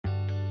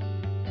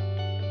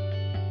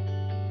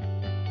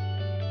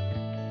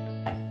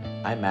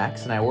I'm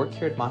Max and I work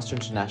here at Master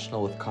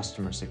International with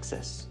customer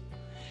success.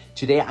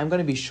 Today I'm going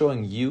to be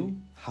showing you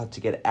how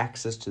to get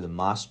access to the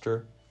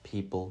Master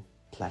People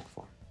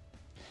platform.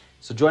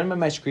 So join me on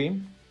my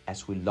screen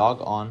as we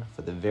log on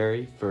for the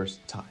very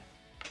first time.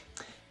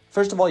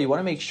 First of all, you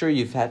want to make sure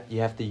you have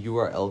the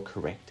URL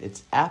correct.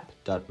 It's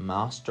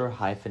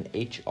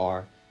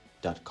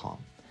app.master-hr.com.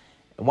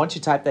 And once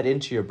you type that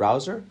into your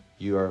browser,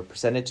 you are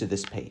presented to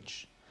this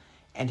page.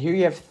 And here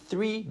you have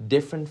three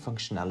different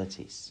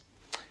functionalities.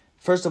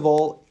 First of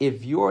all,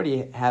 if you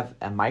already have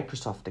a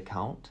Microsoft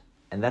account,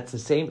 and that's the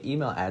same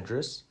email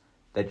address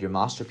that your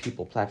Master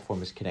People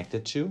platform is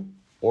connected to,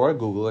 or a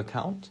Google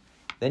account,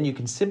 then you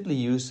can simply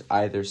use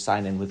either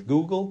sign in with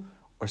Google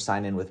or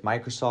sign in with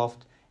Microsoft,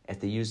 as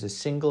they use a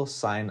single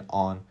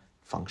sign-on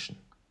function.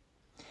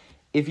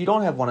 If you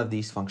don't have one of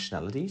these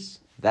functionalities,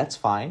 that's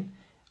fine.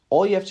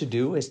 All you have to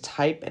do is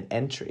type and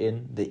enter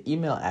in the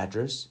email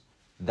address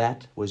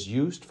that was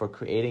used for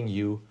creating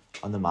you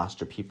on the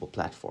Master People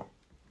platform.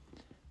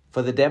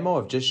 For the demo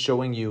of just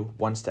showing you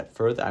one step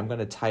further, I'm going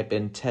to type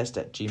in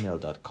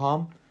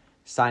test@gmail.com,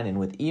 sign in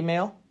with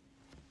email,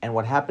 and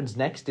what happens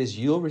next is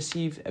you'll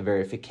receive a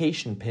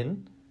verification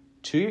PIN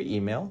to your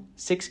email,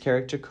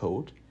 6-character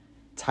code,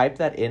 type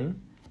that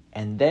in,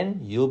 and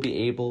then you'll be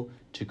able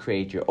to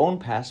create your own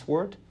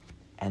password,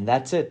 and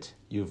that's it.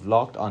 You've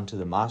logged onto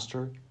the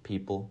Master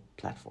People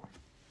platform.